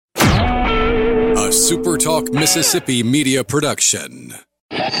a Super Talk Mississippi media production.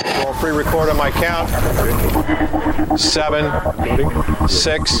 We'll pre-record on my count. 7,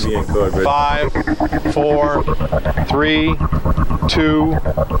 6, 5, 4, 3, 2.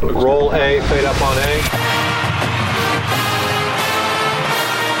 Roll A, fade up on A.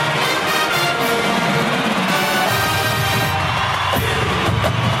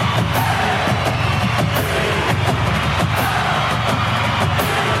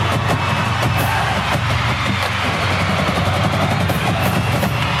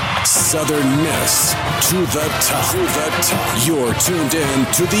 Southern Miss to the top. You're tuned in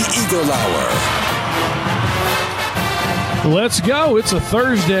to the Eagle Hour. Let's go. It's a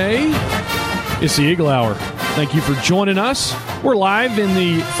Thursday. It's the Eagle Hour. Thank you for joining us. We're live in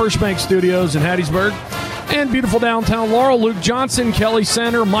the First Bank Studios in Hattiesburg and beautiful downtown Laurel. Luke Johnson, Kelly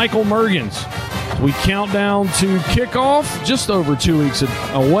Sander, Michael Mergens. We count down to kickoff, just over 2 weeks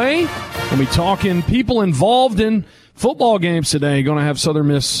away. We'll be talking people involved in football games today. Going to have Southern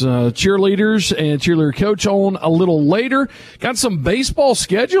Miss cheerleaders and cheerleader coach on a little later. Got some baseball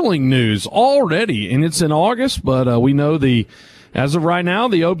scheduling news already, and it's in August, but we know as of right now,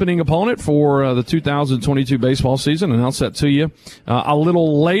 the opening opponent for the 2022 baseball season. Announce that to you a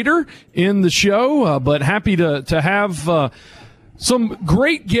little later in the show, but happy to have some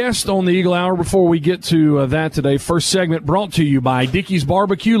great guests on the Eagle Hour before we get to that today. First segment brought to you by Dickey's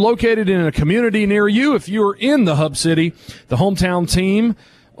Barbecue, located in a community near you. If you're in the Hub City, the hometown team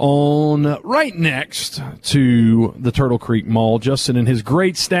on right next to the Turtle Creek Mall. Justin and his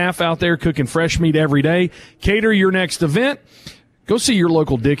great staff out there cooking fresh meat every day. Cater your next event. Go see your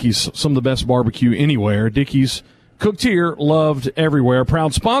local Dickey's, some of the best barbecue anywhere. Dickey's, cooked here, loved everywhere.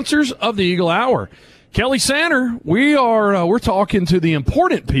 Proud sponsors of the Eagle Hour. Kelly Sander, we're talking to the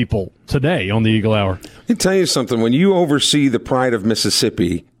important people today on the Eagle Hour. Let me tell you something. When you oversee the Pride of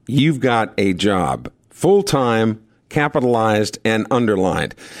Mississippi, you've got a job. Full-time, capitalized, and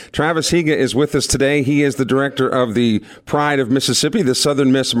underlined. Travis Higa is with us today. He is the director of the Pride of Mississippi, the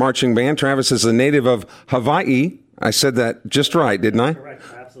Southern Miss Marching Band. Travis is a native of Hawaii. I said that just right, didn't I? Correct.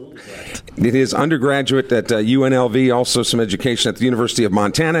 Absolutely correct. It is undergraduate at UNLV, also some education at the University of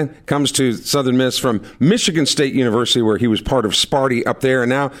Montana. Comes to Southern Miss from Michigan State University, where he was part of Sparty up there. And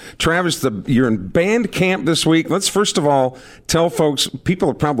now, Travis, you're in band camp this week. Let's first of all tell folks, people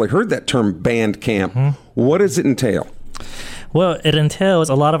have probably heard that term band camp. Mm-hmm. What does it entail? Well, it entails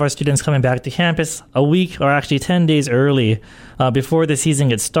a lot of our students coming back to campus a week or actually 10 days early before the season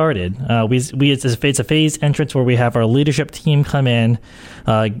gets started. It's a phased entrance where we have our leadership team come in,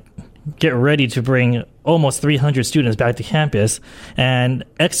 get ready to bring almost 300 students back to campus and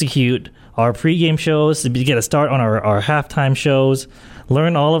execute our pregame shows to get a start on our halftime shows,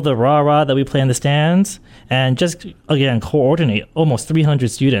 learn all of the rah-rah that we play in the stands, and just, again, coordinate almost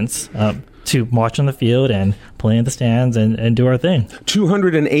 300 students to march on the field and play in the stands and do our thing.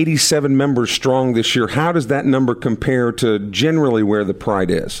 287 members strong this year. How does that number compare to generally where the Pride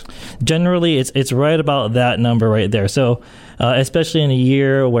is? Generally, it's right about that number right there. So especially in a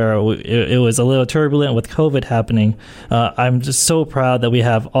year where it was a little turbulent with COVID happening, I'm just so proud that we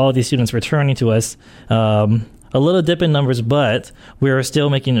have all these students returning to us. A little dip in numbers, but we're still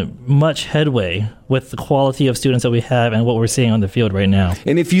making much headway with the quality of students that we have and what we're seeing on the field right now.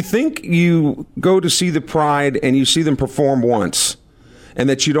 And if you think you go to see the Pride and you see them perform once and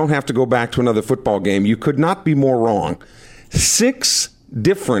that you don't have to go back to another football game, you could not be more wrong. 6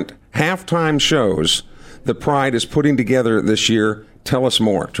 different halftime shows the Pride is putting together this year. Tell us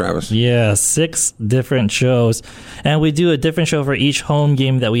more, Travis. Yeah, 6 different shows. And we do a different show for each home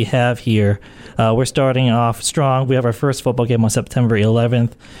game that we have here. We're starting off strong. We have our first football game on September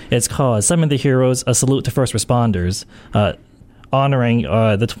 11th. It's called Summon the Heroes, A Salute to First Responders, honoring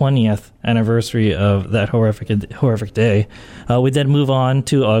the 20th anniversary of that horrific day. We then move on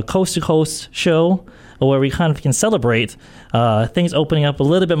to a coast-to-coast show where we kind of can celebrate things opening up a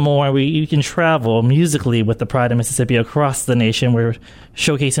little bit more. You can travel musically with the Pride of Mississippi across the nation. We're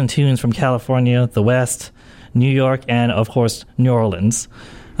showcasing tunes from California, the West, New York, and, of course, New Orleans.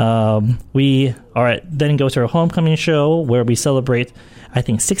 We then go to our homecoming show where we celebrate, I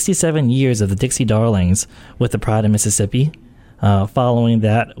think, 67 years of the Dixie Darlings with the Pride of Mississippi. Following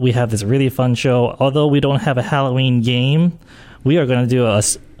that, we have this really fun show. Although we don't have a Halloween game, we are going to do a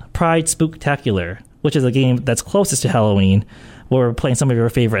Pride Spooktacular, which is a game that's closest to Halloween, where we're playing some of your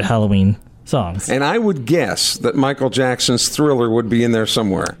favorite Halloween songs. And I would guess that Michael Jackson's Thriller would be in there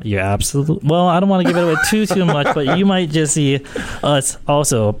somewhere. You're absolutely... Well, I don't want to give it away too much, but you might just see us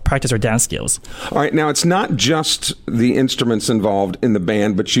also practice our dance skills. All right, now it's not just the instruments involved in the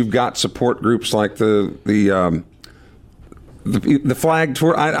band, but you've got support groups like the the flag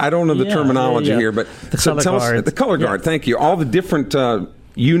tour. I don't know the terminology here, but tell us the color guard. Thank you. All the different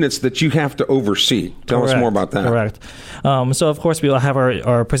units that you have to oversee. Tell us more about that. Correct. So, of course, we will have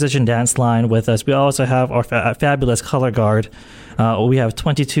our precision dance line with us. We also have our fabulous color guard. We have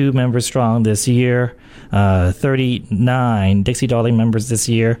 22 members strong this year, 39 Dixie Darling members this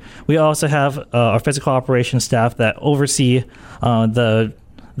year. We also have our physical operations staff that oversee the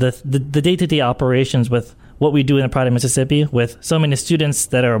day-to-day operations with what we do in the Pride of Mississippi. With so many students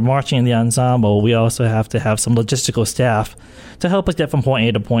that are marching in the ensemble, we also have to have some logistical staff to help us get from point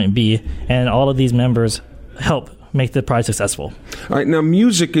A to point B, and all of these members help make the Pride successful. All right, now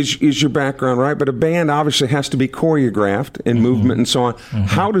music is your background, right? But a band obviously has to be choreographed in movement and so on.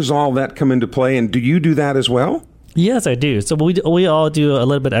 How does all that come into play, and do you do that as well? Yes, I do. So we all do a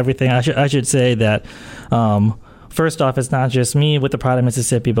little bit of everything. I should say that first off, it's not just me with the Pride of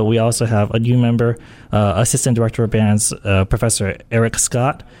Mississippi, but we also have a new member, Assistant Director of Bands, Professor Eric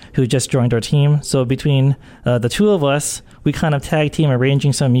Scott, who just joined our team. So between the two of us, we kind of tag team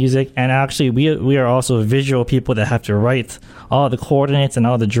arranging some music, and actually we are also visual people that have to write all the coordinates and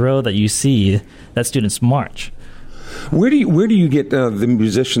all the drill that you see that students march. Where do you get the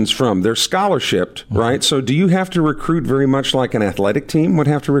musicians from? They're scholarshiped, right? So do you have to recruit very much like an athletic team would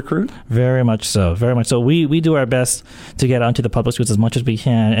have to recruit? Very much so. Very much so. We do our best to get onto the public schools as much as we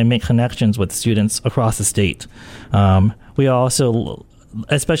can and make connections with students across the state. We also,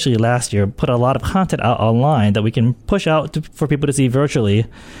 especially last year, put a lot of content out online that we can push out for people to see virtually.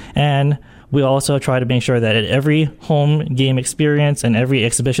 And we also try to make sure that at every home game experience and every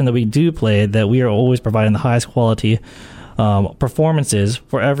exhibition that we do play, that we are always providing the highest quality performances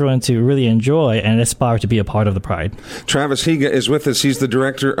for everyone to really enjoy and aspire to be a part of the Pride. Travis Higa is with us. He's the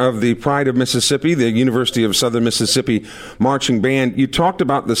director of the Pride of Mississippi, the University of Southern Mississippi Marching Band. You talked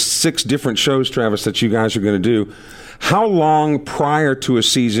about the 6 different shows, Travis, that you guys are going to do. How long prior to a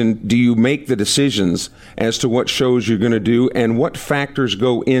season do you make the decisions as to what shows you're going to do, and what factors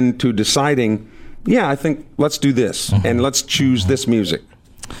go into deciding, I think let's do this and let's choose this music?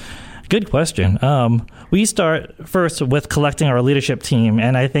 Good question. We start first with collecting our leadership team,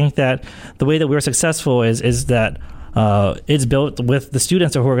 and I think that the way that we're successful is that it's built with the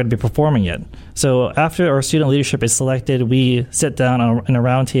students who are going to be performing it. So after our student leadership is selected, we sit down in a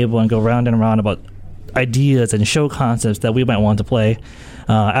round table and go round and round about ideas and show concepts that we might want to play.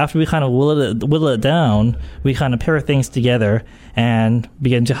 After we kind of whittle it down, we kind of pair things together and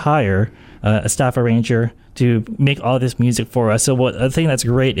begin to hire a staff arranger to make all this music for us. So the thing that's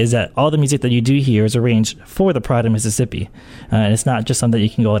great is that all the music that you do here is arranged for the Pride of Mississippi, and it's not just something that you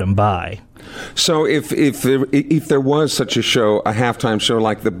can go out and buy. So if there was such a show, a halftime show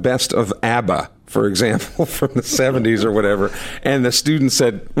like the Best of ABBA, for example, from the 70s or whatever, and the students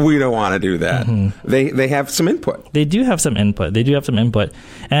said, we don't want to do that. They have some input. They do have some input.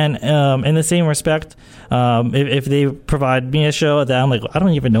 And in the same respect, if they provide me a show that I'm like, I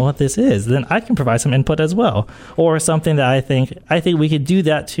don't even know what this is, then I can provide some input as well. Or something that I think we could do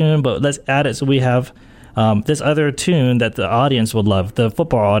that tune, but let's add it so we have this other tune that the audience will love, the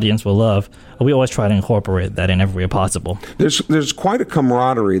football audience will love. We always try to incorporate that in every way possible. There's quite a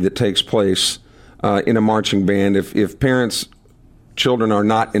camaraderie that takes place in a marching band. If parents, children are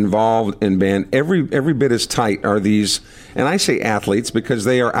not involved in band, every bit as tight are these, and I say athletes because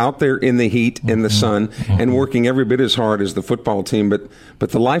they are out there in the heat, in the sun, and working every bit as hard as the football team. But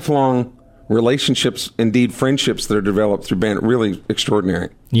the lifelong relationships, indeed friendships that are developed through band, really extraordinary.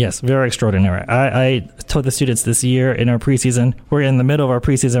 Yes, very extraordinary. I told the students this year in our preseason, we're in the middle of our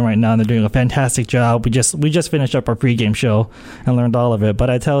preseason right now, and they're doing a fantastic job. We just finished up our pregame show and learned all of it.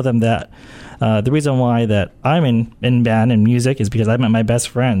 But I tell them that the reason why that I'm in band and music is because I met my best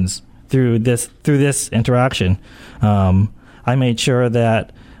friends through this interaction. I made sure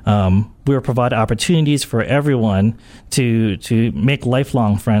that we were providing opportunities for everyone to make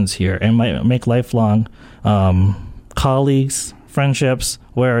lifelong friends here and make lifelong colleagues, friendships,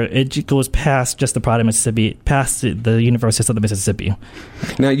 where it goes past just the Pride of Mississippi, past the University of Southern Mississippi.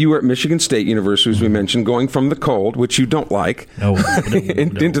 Now, you were at Michigan State University, as we mentioned, going from the cold, which you don't like,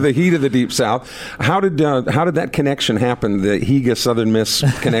 into the heat of the Deep South. How did that connection happen, the Higa Southern Miss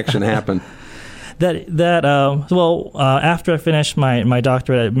connection happen? After I finished my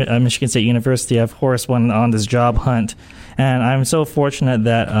doctorate at Michigan State University, I, of course, went on this job hunt. And I'm so fortunate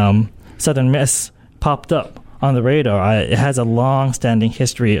that Southern Miss popped up on the radar. It has a long-standing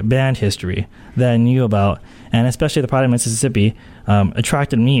band history that I knew about. And especially the Pride of Mississippi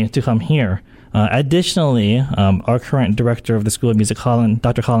attracted me to come here. Additionally, our current director of the School of Music,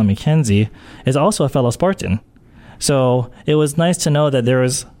 Dr. Colin McKenzie, is also a fellow Spartan. So it was nice to know that there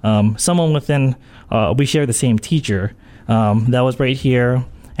was someone within, we share the same teacher, that was right here.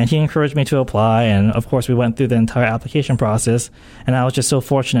 And he encouraged me to apply. And, of course, we went through the entire application process. And I was just so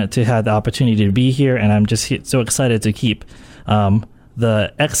fortunate to have the opportunity to be here. And I'm just so excited to keep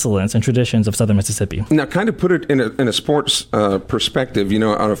the excellence and traditions of Southern Mississippi. Now, kind of put it in a sports perspective.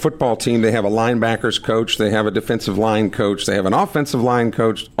 On a football team, they have a linebackers coach, they have a defensive line coach, they have an offensive line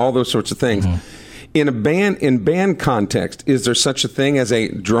coach, all those sorts of things. In band context, is there such a thing as a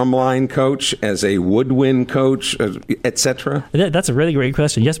drumline coach, as a woodwind coach, etc.? That's a really great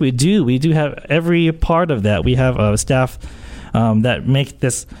question. Yes, we do. We do have every part of that. We have a staff that make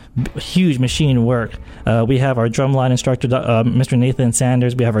this huge machine work. We have our drumline instructor, Mr. Nathan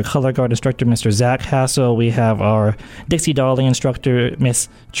Sanders. We have our color guard instructor, Mr. Zach Hassel. We have our Dixie Darling instructor, Miss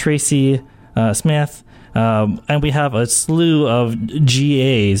Tracy Smith. And we have a slew of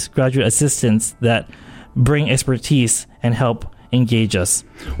GAs, graduate assistants, that bring expertise and help engage us.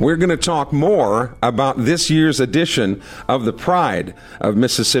 We're going to talk more about this year's edition of the Pride of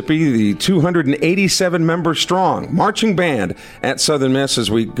Mississippi, the 287-member strong marching band at Southern Miss,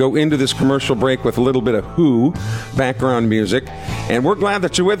 as we go into this commercial break with a little bit of Who background music. And we're glad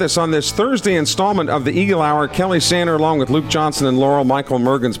that you're with us on this Thursday installment of the Eagle Hour. Kelly Sander along with Luke Johnson and Laurel. Michael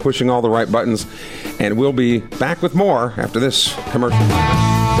Mergens pushing all the right buttons. And we'll be back with more after this commercial.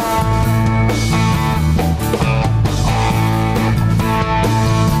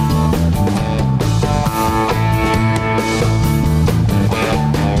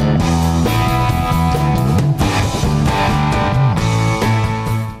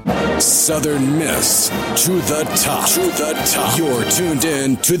 Southern Miss to the top. To the top. You're tuned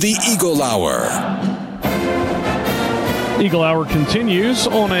in to the Eagle Hour. Eagle Hour continues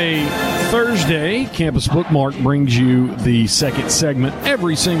on a Thursday. Campus Bookmark brings you the second segment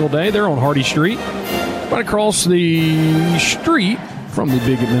every single day. They're on Hardy Street, right across the street from the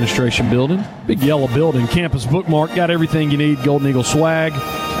big administration building, big yellow building. Campus Bookmark got everything you need. Golden Eagle swag.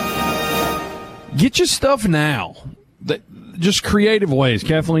 Get your stuff now. Just creative ways.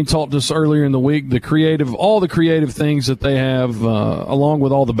 Kathleen talked to us earlier in the week, all the creative things that they have, along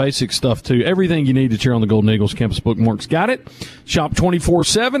with all the basic stuff too. Everything you need to cheer on the Golden Eagles, Campus Bookmark's got it. Shop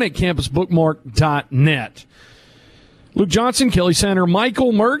 24/7 at campusbookmark.net. Luke Johnson, Kelly Sander,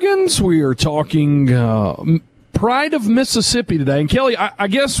 Michael Mergens. We are talking Pride of Mississippi today. And Kelly, I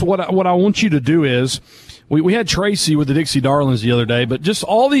guess what I want you to do is, we had Tracy with the Dixie Darlings the other day, but just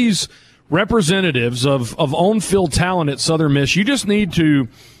all these representatives of on-field talent at Southern Miss, you just need to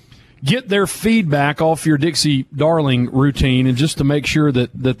get their feedback off your Dixie Darling routine, and just to make sure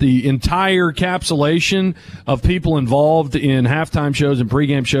that the entire encapsulation of people involved in halftime shows and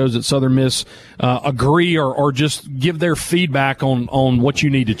pregame shows at Southern Miss agree or just give their feedback on what you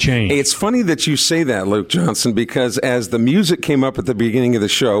need to change. It's funny that you say that, Luke Johnson, because as the music came up at the beginning of the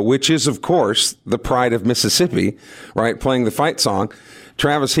show, which is, of course, the Pride of Mississippi, right, playing the fight song,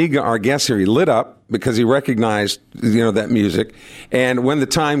 Travis Higa, our guest here, he lit up because he recognized, that music. And when the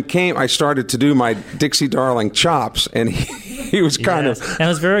time came, I started to do my Dixie Darling chops, and he was kind of. And it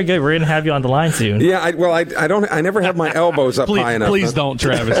was very good. We're going to have you on the line soon. Yeah, I never have my elbows up high enough. Please don't,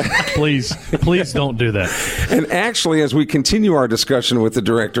 Travis. Please don't do that. And actually, as we continue our discussion with the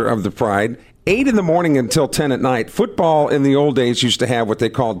director of the Pride, 8 in the morning until 10 at night. Football in the old days used to have what they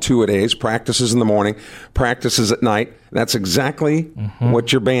called 2-a-days, practices in the morning, practices at night. That's exactly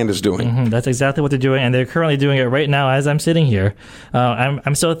what your band is doing. That's exactly what they're doing, and they're currently doing it right now as I'm sitting here.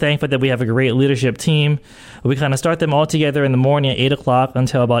 I'm so thankful that we have a great leadership team. We kind of start them all together in the morning at 8 o'clock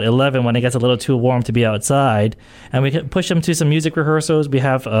until about 11 when it gets a little too warm to be outside, and we push them to some music rehearsals.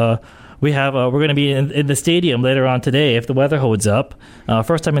 We're going to be in the stadium later on today if the weather holds up.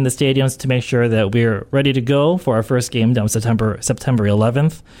 First time in the stadiums to make sure that we're ready to go for our first game down September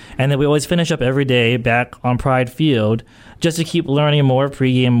 11th. And then we always finish up every day back on Pride Field just to keep learning more of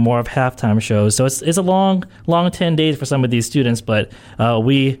pregame, more of halftime shows. So it's a long 10 days for some of these students, but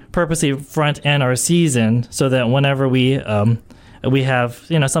we purposely front end our season so that whenever we have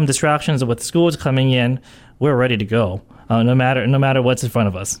some distractions with schools coming in, we're ready to go. No matter what's in front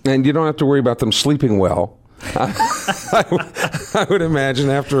of us. And you don't have to worry about them sleeping well. I would imagine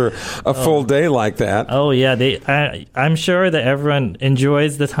after a full day like that. Oh, yeah. I'm sure that everyone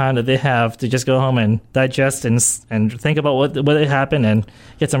enjoys the time that they have to just go home and digest and think about what happened and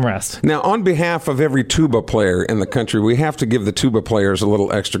get some rest. Now, on behalf of every tuba player in the country, we have to give the tuba players a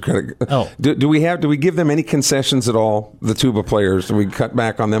little extra credit. Oh. Do we give them any concessions at all, the tuba players? Do we cut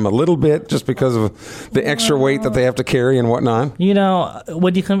back on them a little bit just because of the extra weight that they have to carry and whatnot?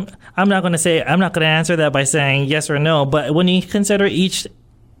 I'm not going to answer that by saying yes or no, but when you consider each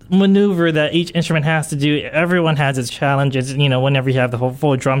maneuver that each instrument has to do. Everyone has its challenges. Whenever you have the whole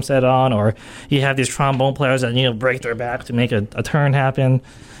full drum set on, or you have these trombone players that break their back to make a turn happen.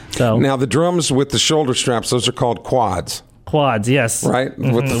 So now the drums with the shoulder straps, those are called quads. Quads, yes, right,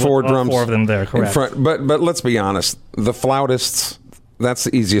 with the four drums, 4 of them there, correct. In front. But let's be honest, the flautists, that's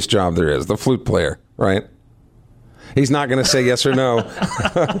the easiest job there is. The flute player, right? He's not going to say yes or no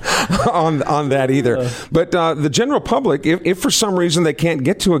on that either. But the general public, if for some reason they can't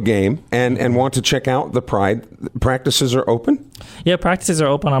get to a game and want to check out the Pride, practices are open? Yeah, practices are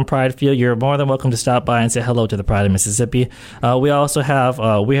open on Pride Field. You're more than welcome to stop by and say hello to the Pride of Mississippi. We also have,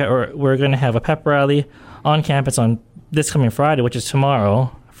 we're going to have a pep rally on campus on this coming Friday, which is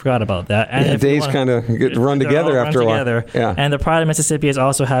tomorrow. Forgot about that. And days kind of run together after a while. Yeah. And the Pride of Mississippi is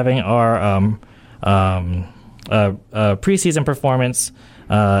also having our preseason performance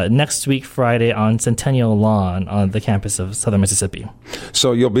next week Friday on Centennial Lawn on the campus of Southern Mississippi.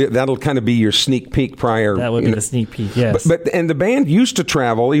 So that'll kind of be your sneak peek prior. That would be the sneak peek, yes. And the band used to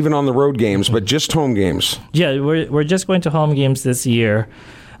travel even on the road games, but just home games. Yeah, we're just going to home games this year.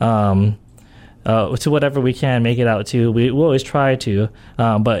 To whatever we can make it out to. We'll always try to,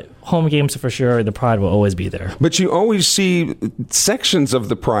 but home games for sure, the Pride will always be there. But you always see sections of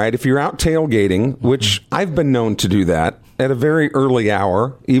the Pride, if you're out tailgating, which I've been known to do that, at a very early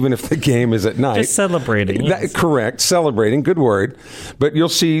hour, even if the game is at night. Just celebrating. Yes. Correct, celebrating, good word. But you'll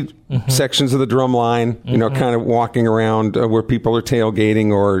see sections of the drum line, kind of walking around where people are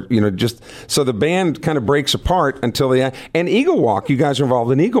tailgating or, just so the band kind of breaks apart until and Eagle Walk, you guys are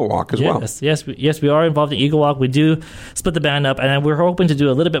involved in Eagle Walk as well. Yes, we are involved in Eagle Walk. We do split the band up, and we're hoping to do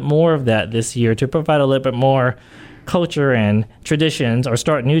a little bit more of that this year to provide a little bit more culture and traditions, or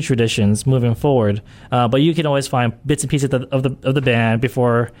start new traditions moving forward. But you can always find bits and pieces of the band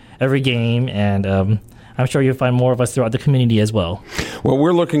before every game, and I'm sure you'll find more of us throughout the community as well. Well,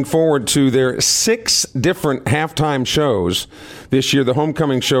 we're looking forward to their 6 different halftime shows this year. The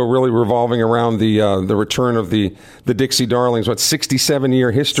homecoming show really revolving around the return of the Dixie Darlings.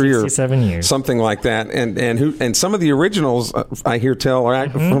 67-year history 67 years. Something like that. And some of the originals I hear tell are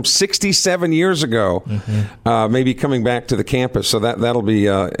from 67 years ago, maybe coming back to the campus. So that'll be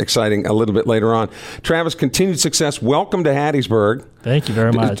exciting a little bit later on. Travis, continued success. Welcome to Hattiesburg. Thank you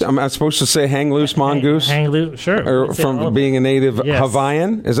very much. I'm supposed to say hang loose, mongoose? Hang loose, sure. Or from being a native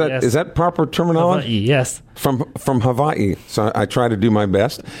Hawaiian? Is that proper terminology? Hawaii, yes. From Hawaii. So I try to do my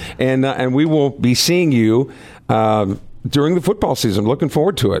best. And we will be seeing you during the football season. Looking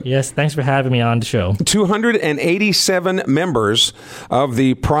forward to it. Yes, thanks for having me on the show. 287 members of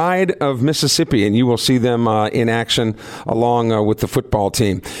the Pride of Mississippi, and you will see them in action along with the football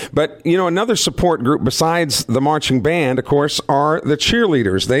team. But, another support group besides the marching band, of course, are the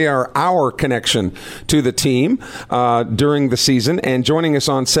cheerleaders. They are our connection to the team during the season. And joining us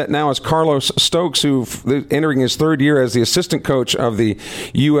on set now is Carlos Stokes, who's entering his 3rd year as the assistant coach of the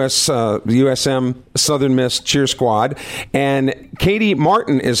USM Southern Miss Cheer Squad. And Katie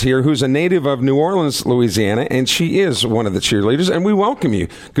Martin is here, who's a native of New Orleans, Louisiana, and she is one of the cheerleaders. And we welcome you.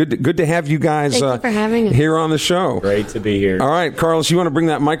 Good to have you guys Thank you for having us. Here on the show. Great to be here. All right, Carlos, you want to bring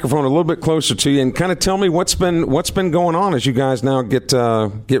that microphone a little bit closer to you and kind of tell me what's been going on as you guys now get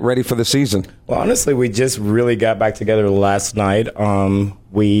ready for the season. Well, honestly, we just really got back together last night.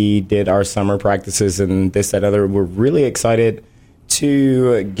 We did our summer practices and this, that, other. We're really excited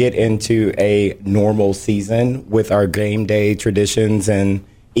to get into a normal season with our game day traditions and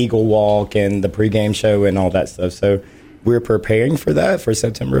Eagle Walk and the pregame show and all that stuff. So we're preparing for that for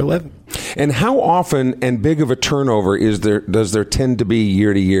September 11th. And how often and big of a turnover does there tend to be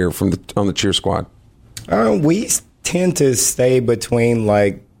year to year on the cheer squad? We tend to stay between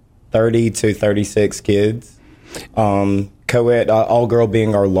like 30 to 36 kids. Co-ed, all-girl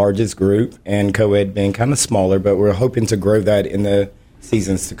being our largest group, and co-ed being kind of smaller, but we're hoping to grow that in the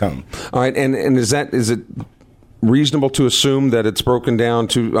seasons to come. All right, and is it reasonable to assume that it's broken down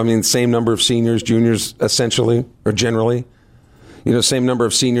to, same number of seniors, juniors, essentially, or generally? Same number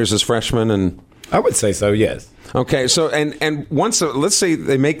of seniors as freshmen? And I would say so, yes. Okay, so, and once, let's say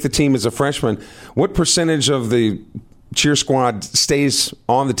they make the team as a freshman, what percentage of the cheer squad stays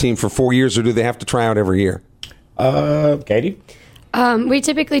on the team for 4 years, or do they have to try out every year? Katie? We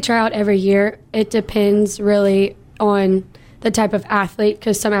typically try out every year. It depends really on the type of athlete,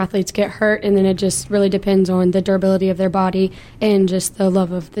 because some athletes get hurt, and then it just really depends on the durability of their body and just the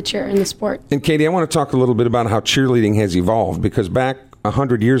love of the cheer and the sport. And Katie, I want to talk a little bit about how cheerleading has evolved, because back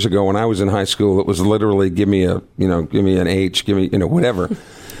 100 years ago when I was in high school, it was literally give me an H, give me whatever.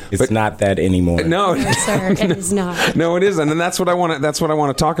 It's not that anymore. No, No, sir, it is not. no, it isn't, and that's what I want to. That's what I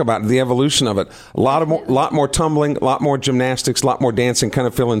want to talk about. The evolution of it. A lot more tumbling, a lot more gymnastics, a lot more dancing. Kind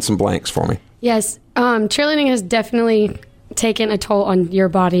of fill in some blanks for me. Yes, cheerleading has definitely taken a toll on your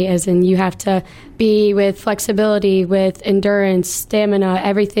body, as in you have to be with flexibility, with endurance, stamina.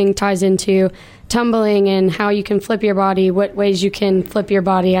 Everything ties into tumbling and how you can flip your body, what ways you can flip your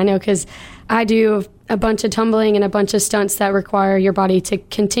body. I know because I do a bunch of tumbling and a bunch of stunts that require your body to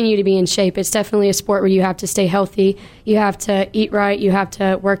continue to be in shape. It's definitely a sport where you have to stay healthy. You have to eat right. You have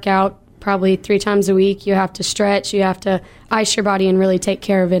to work out probably 3 times a week. You have to stretch. You have to ice your body and really take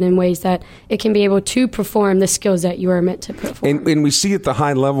care of it in ways that it can be able to perform the skills that you are meant to perform. And we see at the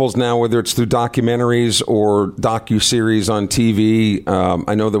high levels now, whether it's through documentaries or docu-series on TV.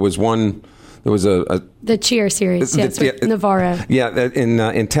 I know there was one. There was the cheer series, yes, with Navarro. Yeah,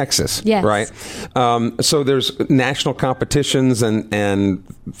 in Texas, yes. Right? So there's national competitions and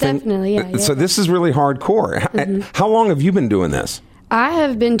definitely, yeah. So this is really hardcore. Mm-hmm. How long have you been doing this? I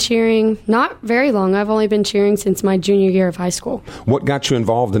have been cheering not very long. I've only been cheering since my junior year of high school. What got you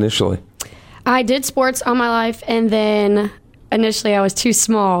involved initially? I did sports all my life, and then initially I was too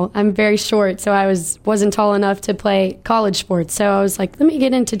small. I'm very short, so I wasn't tall enough to play college sports. So I was like, let me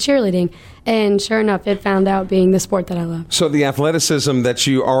get into cheerleading. And sure enough, it found out being the sport that I love. So the athleticism that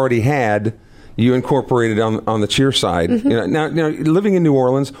you already had, you incorporated on the cheer side. Mm-hmm. Now, living in New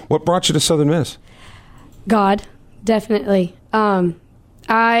Orleans, what brought you to Southern Miss? God, definitely.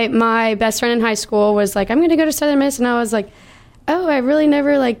 My best friend in high school was like, I'm going to go to Southern Miss. And I was like, oh, I really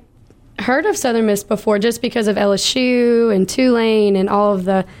never heard of Southern Miss before, just because of LSU and Tulane and all of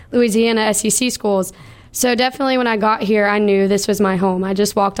the Louisiana SEC schools. So definitely when I got here, I knew this was my home. I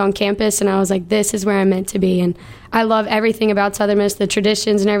just walked on campus and I was like, this is where I'm meant to be. And I love everything about Southern Miss, the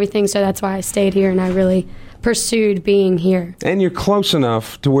traditions and everything. So that's why I stayed here and I really pursued being here. And you're close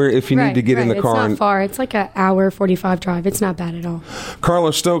enough to where if you need to get in the car. It's not far. It's like an hour 45 drive. It's not bad at all.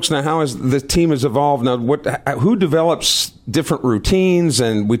 Carlos Stokes, now how has the team has evolved? Now, who develops different routines?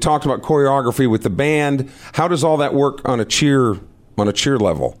 And we talked about choreography with the band. How does all that work on a cheer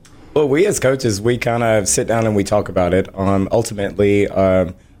level? Well, we as coaches, we kind of sit down and we talk about it. Ultimately,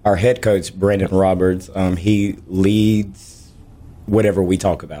 our head coach, Brandon Roberts, he leads whatever we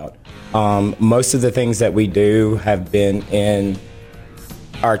talk about. Most of the things that we do have been in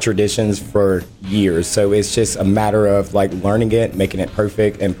our traditions for years. So it's just a matter of learning it, making it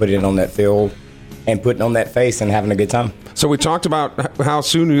perfect, and putting it on that field and putting on that face and having a good time. So we talked about how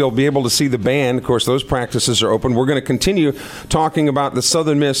soon you'll be able to see the band. Of course, those practices are open. We're going to continue talking about the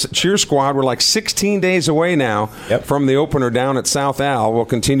Southern Miss Cheer Squad. We're 16 days away now from the opener down at South Al. We'll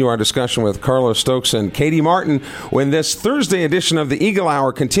continue our discussion with Carlos Stokes and Katie Martin when this Thursday edition of the Eagle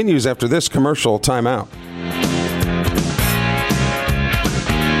Hour continues after this commercial timeout.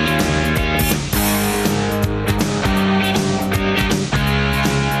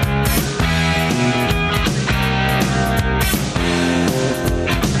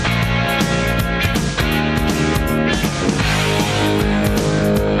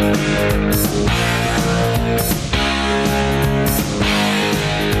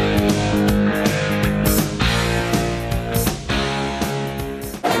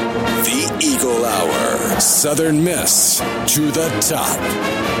 Southern Miss to the top.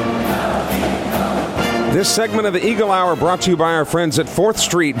 This segment of the Eagle Hour brought to you by our friends at 4th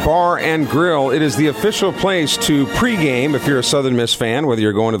Street Bar and Grill. It is the official place to pregame if you're a Southern Miss fan, whether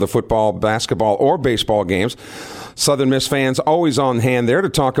you're going to the football, basketball, or baseball games. Southern Miss fans always on hand there to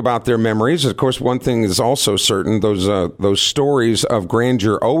talk about their memories. Of course, one thing is also certain, those stories of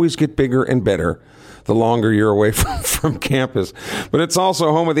grandeur always get bigger and better the longer you're away from campus. But it's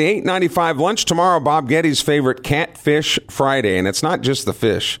also home of the $8.95 lunch tomorrow, Bob Getty's favorite Catfish Friday. And it's not just the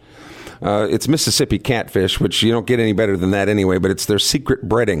fish. It's Mississippi catfish, which you don't get any better than that anyway, but it's their secret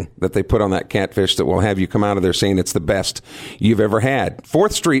breading that they put on that catfish that will have you come out of there saying it's the best you've ever had.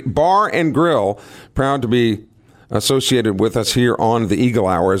 4th Street Bar and Grill, proud to be associated with us here on the Eagle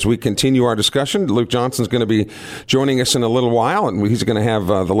Hour as we continue our discussion. Luke Johnson's going to be joining us in a little while, and he's going to have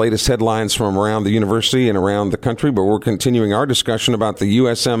the latest headlines from around the university and around the country, but we're continuing our discussion about the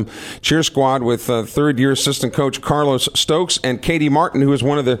USM cheer squad with third-year assistant coach Carlos Stokes and Katie Martin, who is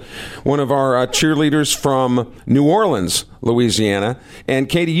one of our cheerleaders from New Orleans, Louisiana. And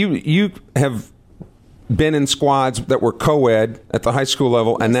Katie, you have been in squads that were co-ed at the high school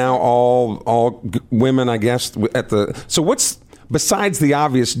level, and now all women, I guess. So what's, besides the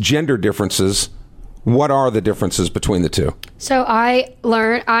obvious gender differences, what are the differences between the two? So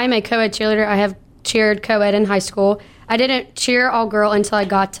I'm a co-ed cheerleader. I have cheered co-ed in high school. I didn't cheer all girl until I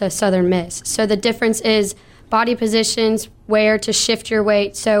got to Southern Miss. So the difference is body positions, where to shift your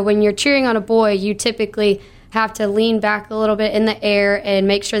weight. So when you're cheering on a boy, you typically have to lean back a little bit in the air and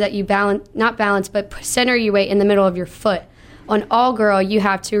make sure that you center your weight in the middle of your foot. On all girl, you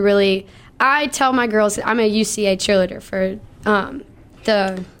have to really, I tell my girls, I'm a UCA cheerleader for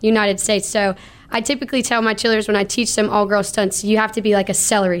the United States, so I typically tell my cheerleaders when I teach them all-girl stunts, you have to be like a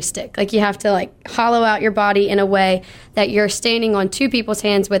celery stick. Like you have to like hollow out your body in a way that you're standing on two people's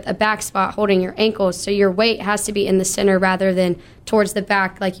hands with a back spot holding your ankles. So your weight has to be in the center rather than towards the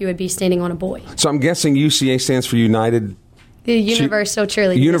back like you would be standing on a boy. So I'm guessing UCA stands for United... The Universal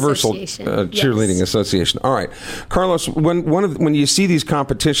Cheerleading Association. Cheerleading Association. All right. Carlos, when you see these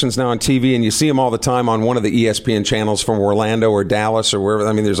competitions now on TV and you see them all the time on one of the ESPN channels from Orlando or Dallas or wherever,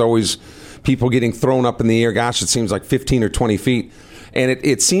 I mean, there's always people getting thrown up in the air. Gosh, it seems like 15 or 20 feet. And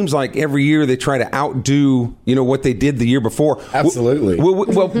it seems like every year they try to outdo, what they did the year before. Absolutely.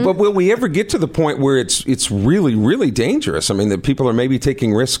 But will we ever get to the point where it's really, really dangerous? I mean, that people are maybe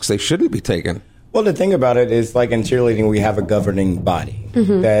taking risks they shouldn't be taking. Well, the thing about it is, like in cheerleading, we have a governing body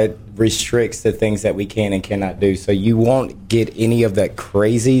that restricts the things that we can and cannot do. So you won't get any of that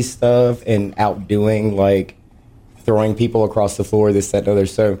crazy stuff and outdoing, like throwing people across the floor, this, that, and other.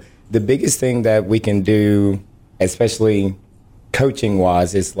 So the biggest thing that we can do, especially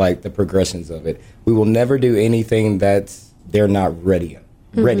coaching-wise, is like the progressions of it. We will never do anything that they're not ready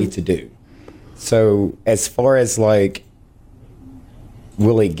to do. So as far as like,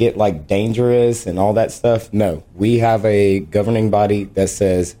 will it get like dangerous and all that stuff? No. We have a governing body that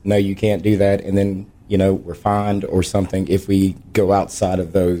says, no, you can't do that. And then, we're fined or something if we go outside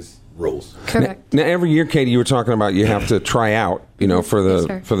of those rules. Correct. Now every year, Katie, you were talking about you have to try out, for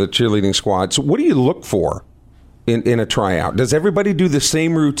the cheerleading squad. So what do you look for in a tryout? Does everybody do the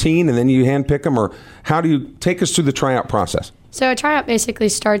same routine and then you handpick them, or how do you take us through the tryout process? So a tryout basically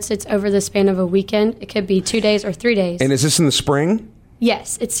it's over the span of a weekend. It could be 2 days or 3 days. And is this in the spring?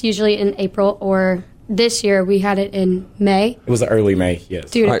 Yes, it's usually in April, or this year we had it in May. It was early May, yes.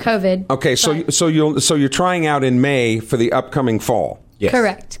 Due to COVID. Okay, so you're trying out in May for the upcoming fall. Yes.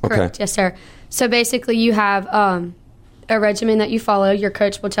 Correct. Okay. Yes, sir. So basically you have a regimen that you follow. Your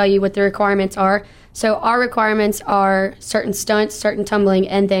coach will tell you what the requirements are. So our requirements are certain stunts, certain tumbling,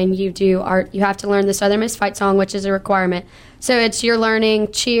 and then you have to learn the Southern Miss fight song, which is a requirement. So you're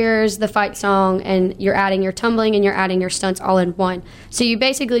learning cheers, the fight song, and you're adding your tumbling and you're adding your stunts all in one. So you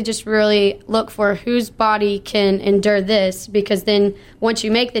basically just really look for whose body can endure this, because then once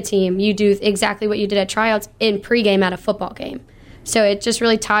you make the team, you do exactly what you did at tryouts in pregame at a football game. So it just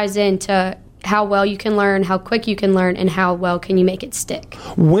really ties into how well you can learn, how quick you can learn, and how well can you make it stick.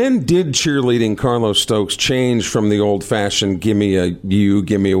 When did cheerleading, Carlos Stokes, change from the old-fashioned give me a you,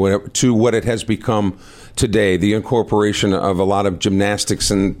 give me a whatever, to what it has become today, the incorporation of a lot of gymnastics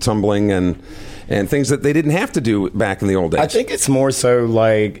and tumbling and things that they didn't have to do back in the old days? I think it's more so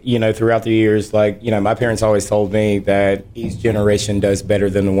like, throughout the years, like, my parents always told me that each generation does better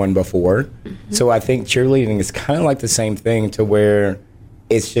than the one before. Mm-hmm. So I think cheerleading is kind of like the same thing, to where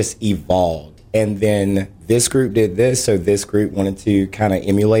it's just evolved. And then this group did this, so this group wanted to kind of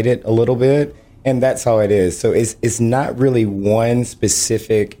emulate it a little bit. And that's how it is. So it's not really one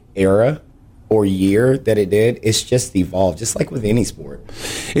specific era or year that it did. It's just evolved, just like with any sport.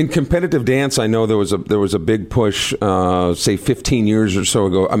 In competitive dance, I know there was a big push, say 15 years or so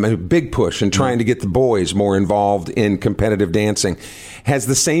ago. I mean, a big push in trying to get the boys more involved in competitive dancing. Has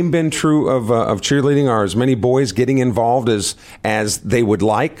the same been true of cheerleading? Are as many boys getting involved as they would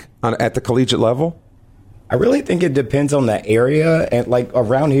like at the collegiate level? I really think it depends on the area. And like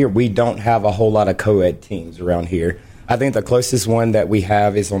around here, we don't have a whole lot of co-ed teams around here. I think the closest one that we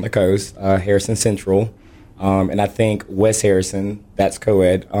have is on the coast, Harrison Central. And I think West Harrison, that's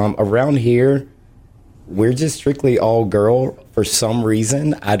co-ed. Around here, we're just strictly all girl for some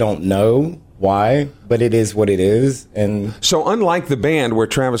reason. I don't know why, but it is what it is. And so unlike the band where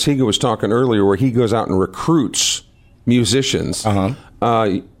Travis Higa was talking earlier, where he goes out and recruits musicians,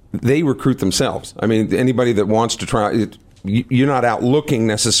 they recruit themselves. I mean, anybody that wants to try, you're not out looking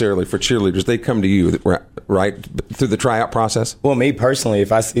necessarily for cheerleaders. They come to you, right, through the tryout process? Well, me personally,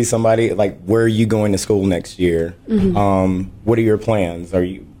 if I see somebody, like, where are you going to school next year? Mm-hmm. What are your plans? Are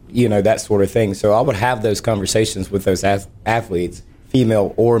you, that sort of thing. So I would have those conversations with those athletes,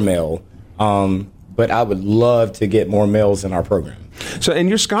 female or male. But I would love to get more males in our program. So, and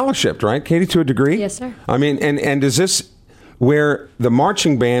you're scholarshiped, right, Katie, to a degree? Yes, sir. I mean, and is this where the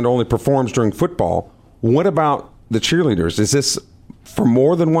marching band only performs during football? What about the cheerleaders? Is this for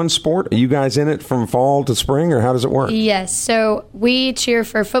more than one sport? Are you guys in it from fall to spring, or how does it work? Yes, so we cheer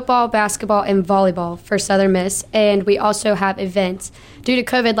for football, basketball, and volleyball for Southern Miss, and we also have events. Due to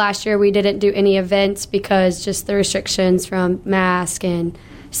COVID last year, we didn't do any events because just the restrictions from mask and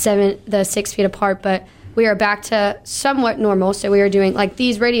 6 feet apart, but we are back to somewhat normal, so we are doing like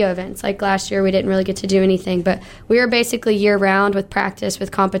these radio events. Like last year, we didn't really get to do anything, but we are basically year-round with practice,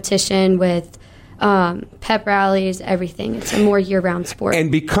 with competition, with pep rallies, everything. It's a more year-round sport.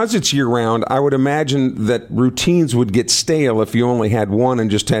 And because it's year-round, I would imagine that routines would get stale if you only had one and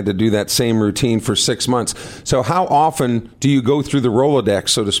just had to do that same routine for 6 months. So how often do you go through the Rolodex,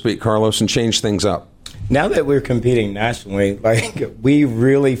 so to speak, Carlos, and change things up? Now that we're competing nationally, we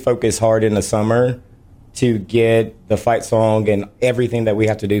really focus hard in the summer to get the fight song and everything that we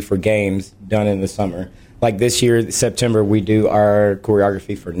have to do for games done in the summer. Like this year, September, we do our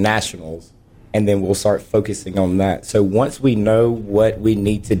choreography for nationals, and then we'll start focusing on that. So once we know what we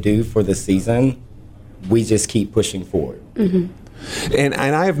need to do for the season, we just keep pushing forward. Mm-hmm. And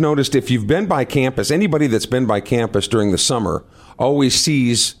I have noticed if you've been by campus, anybody that's been by campus during the summer always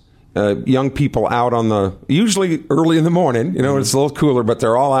sees young people out on usually early in the morning, it's a little cooler, but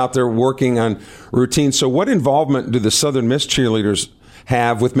they're all out there working on routines. So what involvement do the Southern Miss cheerleaders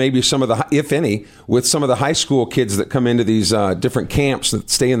have with maybe some of the, if any, with some of the high school kids that come into these different camps that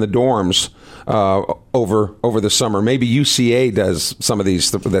stay in the dorms over the summer? Maybe UCA does some of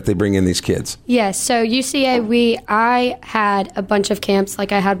these that they bring in these kids. Yes, so UCA, I had a bunch of camps,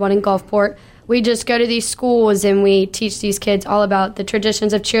 like I had one in Gulfport. We just go to these schools and we teach these kids all about the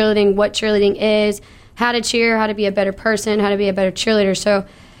traditions of cheerleading, what cheerleading is, how to cheer, how to be a better person, how to be a better cheerleader. So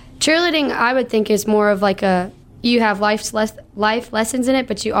cheerleading, I would think, is more of like you have life lessons in it,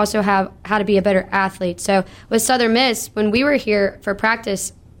 but you also have how to be a better athlete. So with Southern Miss, when we were here for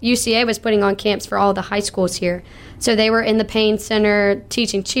practice, UCA was putting on camps for all the high schools here. So they were in the Payne Center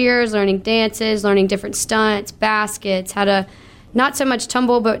teaching cheers, learning dances, learning different stunts, baskets, how to not so much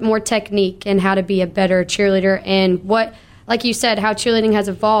tumble, but more technique and how to be a better cheerleader. And what, like you said, how cheerleading has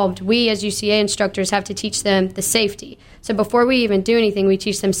evolved, we as UCA instructors have to teach them the safety. So before we even do anything, we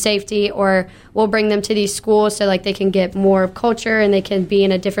teach them safety, or we'll bring them to these schools so like they can get more culture and they can be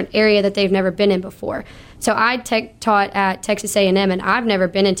in a different area that they've never been in before. So I taught at Texas A&M, and I've never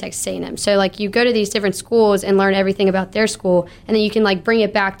been in Texas A&M. So like you go to these different schools and learn everything about their school, and then you can like bring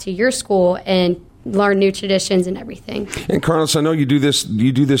it back to your school and learn new traditions and everything. And Carlos, I know you do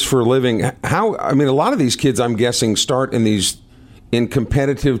this for a living. A lot of these kids, I'm guessing, start in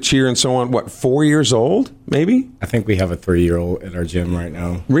competitive cheer and so on, 4 years old, maybe? I think we have a 3-year-old at our gym right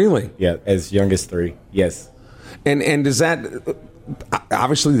now. Really? Yeah, as young as 3, yes. And does that,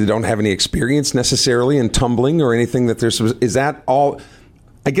 obviously they don't have any experience necessarily in tumbling or anything is that all,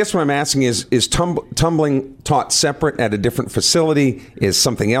 I guess what I'm asking is tumbling taught separate at a different facility? Is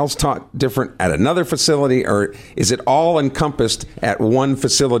something else taught different at another facility? Or is it all encompassed at one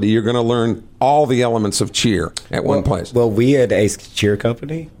facility? You're going to learn all the elements of cheer at one place. Well, we at Ace Cheer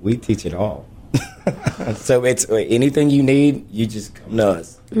Company, we teach it all. So it's anything you need, you just come to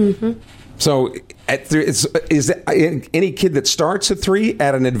us. Mm-hmm. So is any kid that starts at 3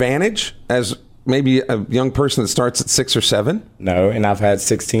 at an advantage as maybe a young person that starts at 6 or 7? No, and I've had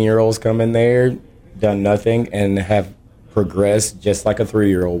 16-year-olds come in there, done nothing, and have progressed just like a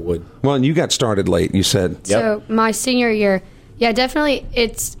 3-year-old would. Well, and you got started late, you said. Yep. So my senior year, yeah, definitely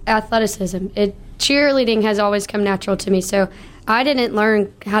it's athleticism. Cheerleading has always come natural to me. So I didn't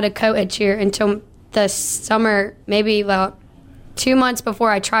learn how to co-ed cheer until the summer, maybe about 2 months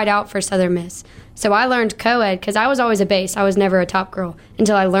before I tried out for Southern Miss. So I learned co-ed because I was always a base. I was never a top girl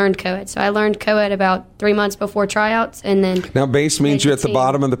until I learned co-ed. So I learned co-ed about 3 months before tryouts, and then now base means you're at the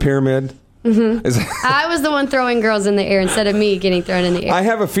bottom of the pyramid. Mm-hmm. I was the one throwing girls in the air instead of me getting thrown in the air. I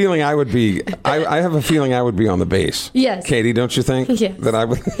have a feeling I would be. I have a feeling I would be on the base. Yes, Katie, don't you think? Yes. That I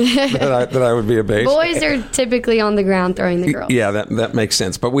would that I would be a base. Boys are typically on the ground throwing the girls. Yeah, that makes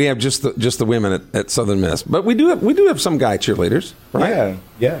sense. But we have just the women at Southern Miss. But we do have some guy cheerleaders, right?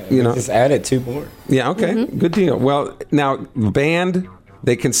 Yeah. Just added 2 more. Yeah. Okay. Mm-hmm. Good deal. Well, now band.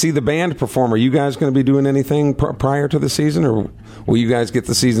 They can see the band perform. Are you guys going to be doing anything prior to the season, or will you guys get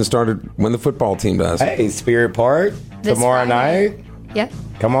the season started when the football team does? Hey, Spirit Park tomorrow night. Yep.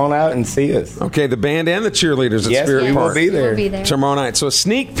 Come on out and see us. Okay, the band and the cheerleaders at Spirit we Park. will be there. We'll be there tomorrow night. So a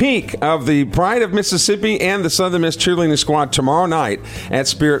sneak peek of the Pride of Mississippi and the Southern Miss cheerleading squad tomorrow night at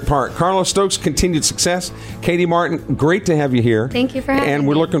Spirit Park. Carlos Stokes, continued success. Katie Martin, great to have you here. Thank you for having me. And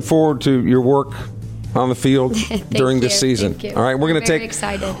we're looking forward to your work on the field during this season. Thank you. All right, we're going to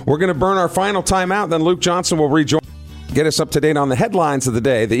excited. We're going to burn our final timeout. Then Luke Johnson will rejoin. Get us up to date on the headlines of the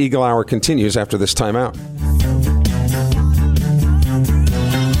day. The Eagle Hour continues after this timeout.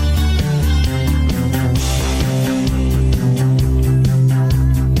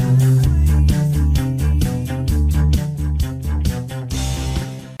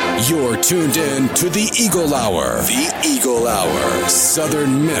 tuned in to the Eagle Hour. The Eagle Hour.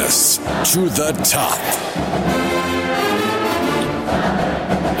 Southern Miss to the top.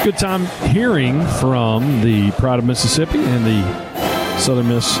 Good time hearing from the Pride of Mississippi and the Southern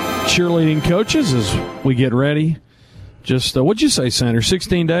Miss cheerleading coaches as we get ready. Just, what'd you say, Senator?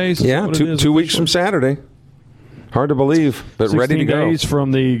 16 days? Yeah, two weeks from Saturday. Hard to believe, but ready to go. 16 days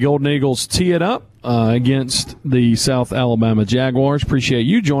from the Golden Eagles tee it up against the South Alabama Jaguars. Appreciate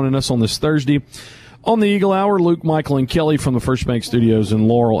you joining us on this Thursday. On the Eagle Hour, Luke, Michael, and Kelly from the First Bank Studios in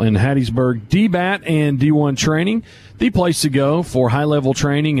Laurel and Hattiesburg. DBAT and D1 Training, the place to go for high-level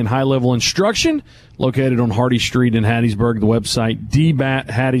training and high-level instruction, located on Hardy Street in Hattiesburg. The website,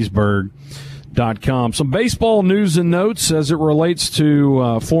 dbathattiesburg.com. Some baseball news and notes as it relates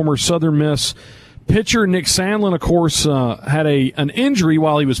to former Southern Miss pitcher Nick Sandlin, of course, had an injury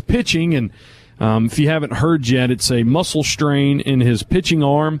while he was pitching, and if you haven't heard yet, it's a muscle strain in his pitching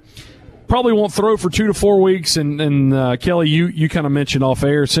arm. Probably won't throw for 2 to 4 weeks, and Kelly, you kind of mentioned off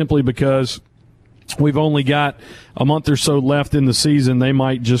air simply because we've only got a month or so left in the season. They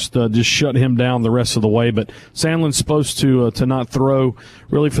might just shut him down the rest of the way, but Sandlin's supposed to not throw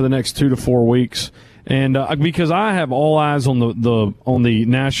really for the next 2 to 4 weeks. And because I have all eyes on the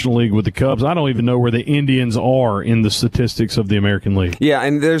National League with the Cubs, I don't even know where the Indians are in the statistics of the American League. Yeah,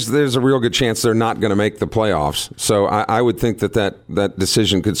 and there's a real good chance they're not going to make the playoffs. So I would think that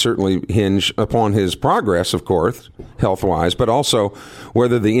decision could certainly hinge upon his progress, of course, health-wise, but also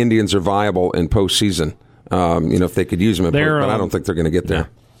whether the Indians are viable in postseason. If they could use them, but I don't think they're going to get there. Yeah.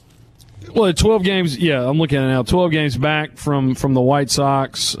 Well, 12 games, I'm looking at it now. 12 games back from the White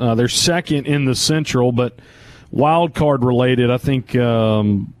Sox. They're second in the Central, but wild card related, I think, they're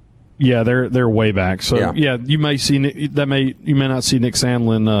way back. So, you may not see Nick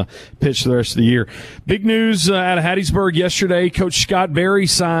Sandlin pitch the rest of the year. Big news out of Hattiesburg yesterday. Coach Scott Berry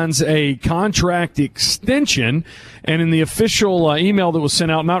signs a contract extension, and in the official email that was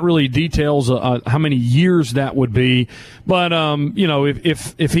sent out, not really details how many years that would be, but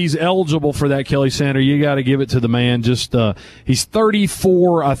if he's eligible for that, Kelly Sander, you got to give it to the man. Just he's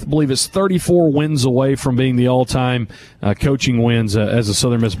 34, I believe it's 34 wins away from being the all-time coaching wins as a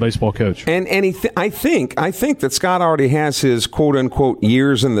Southern Miss baseball coach. And I think that Scott already has his quote unquote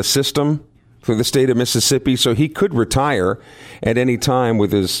years in the system for the state of Mississippi, so he could retire at any time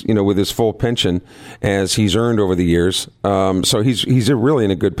with his full pension as he's earned over the years. So he's really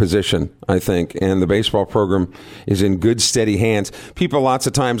in a good position, I think, and the baseball program is in good, steady hands. People lots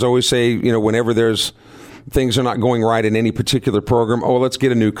of times always say, whenever there's things are not going right in any particular program, let's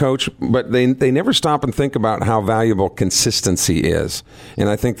get a new coach. But they never stop and think about how valuable consistency is. And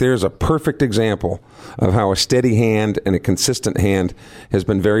I think there's a perfect example of how a steady hand and a consistent hand has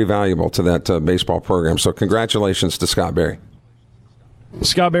been very valuable to that baseball program. So congratulations to Scott Berry.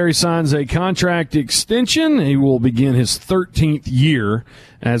 Scott Berry signs a contract extension. He will begin his 13th year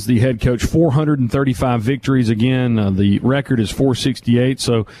as the head coach. 435 victories. Again, the record is 468.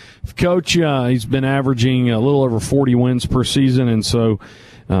 So, coach, he's been averaging a little over 40 wins per season, and so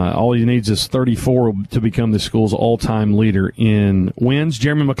all he needs is 34 to become the school's all-time leader in wins.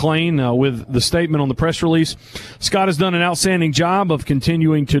 Jeremy McClain with the statement on the press release. Scott has done an outstanding job of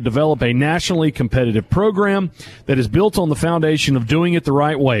continuing to develop a nationally competitive program that is built on the foundation of doing it the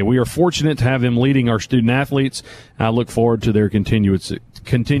right way. We are fortunate to have him leading our student athletes. I look forward to their continued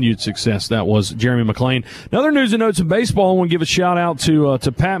success. That was Jeremy McClain. Another news and notes in baseball, I want to give a shout out to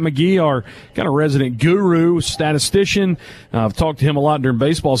Pat McGee, our kind of resident guru, statistician. I've talked to him a lot during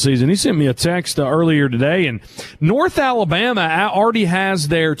baseball season. He sent me a text earlier today, and North Alabama already has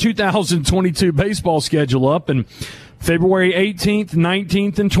their 2022 baseball schedule up, and February 18th,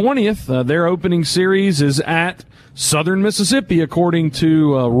 19th, and 20th, their opening series is at Southern Mississippi, according to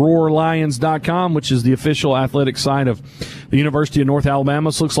RoarLions.com, which is the official athletic site of the University of North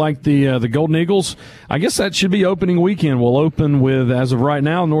Alabama. So looks like the Golden Eagles, I guess that should be opening weekend. We'll open with, as of right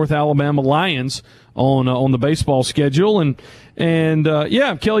now, North Alabama Lions on the baseball schedule. And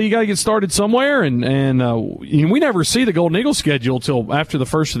Kelly, you got to get started somewhere. And we never see the Golden Eagles schedule till after the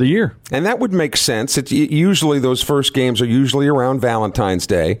first of the year. And that would make sense. Usually those first games are usually around Valentine's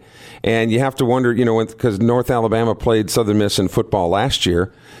Day. And you have to wonder, because North Alabama played Southern Miss in football last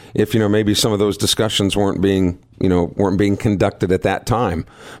year, if, maybe some of those discussions weren't being conducted at that time.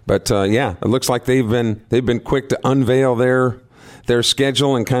 But, it looks like they've been quick to unveil their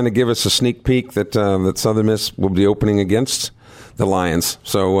schedule and kind of give us a sneak peek that Southern Miss will be opening against the Lions.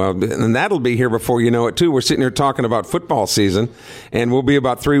 So, and that'll be here before you know it, too. We're sitting here talking about football season, and we'll be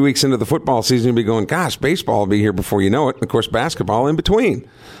about 3 weeks into the football season and be going, gosh, baseball will be here before you know it. And, of course, basketball in between.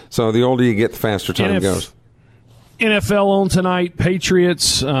 So the older you get, the faster time goes. NFL on tonight,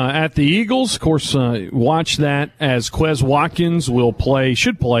 Patriots at the Eagles. Of course, watch that as Quez Watkins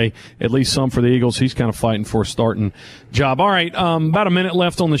should play at least some for the Eagles. He's kind of fighting for a starting job. All right, about a minute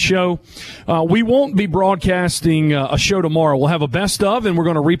left on the show. We won't be broadcasting a show tomorrow. We'll have a best of, and we're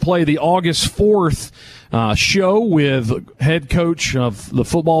going to replay the August 4th show with head coach of the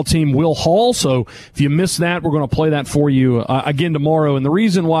football team, Will Hall. So if you missed that, we're going to play that for you again tomorrow. And the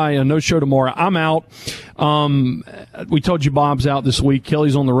reason why no show tomorrow, I'm out. We told you Bob's out this week.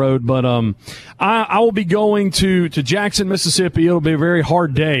 Kelly's on the road. But I will be going to Jackson, Mississippi. It'll be a very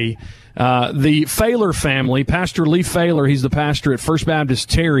hard day. The Failer family, Pastor Lee Failer, he's the pastor at First Baptist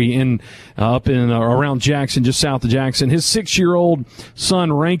Terry up in around Jackson, just south of Jackson. His 6-year-old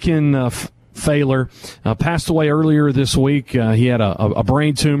son, Rankin Failer, passed away earlier this week. He had a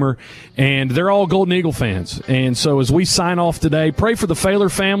brain tumor, and they're all Golden Eagle fans. And so as we sign off today, pray for the Failer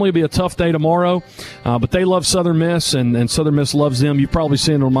family. It'll be a tough day tomorrow, but they love Southern Miss, and Southern Miss loves them. You've probably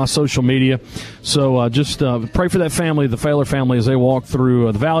seen it on my social media. So just pray for that family, the Failer family, as they walk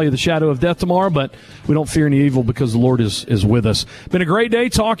through the valley of the shadow of death tomorrow. But we don't fear any evil because the Lord is with us. Been a great day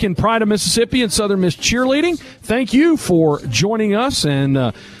talking Pride of Mississippi and Southern Miss cheerleading. Thank you for joining us,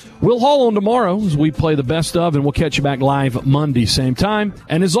 and Will Hall on tomorrow as we play the best of, and we'll catch you back live Monday, same time.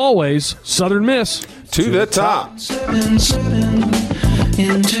 And as always, Southern Miss to the top. 7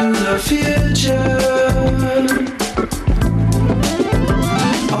 into the future.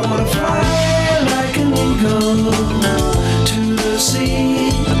 I wanna fly like an eagle to the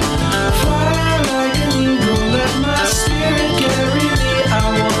sea. Fly like an eagle, let my spirit carry me. I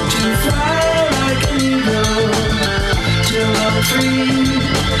want to fly like an eagle till I'm free.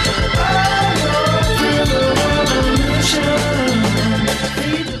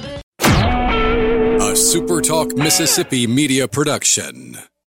 A SuperTalk Mississippi media production.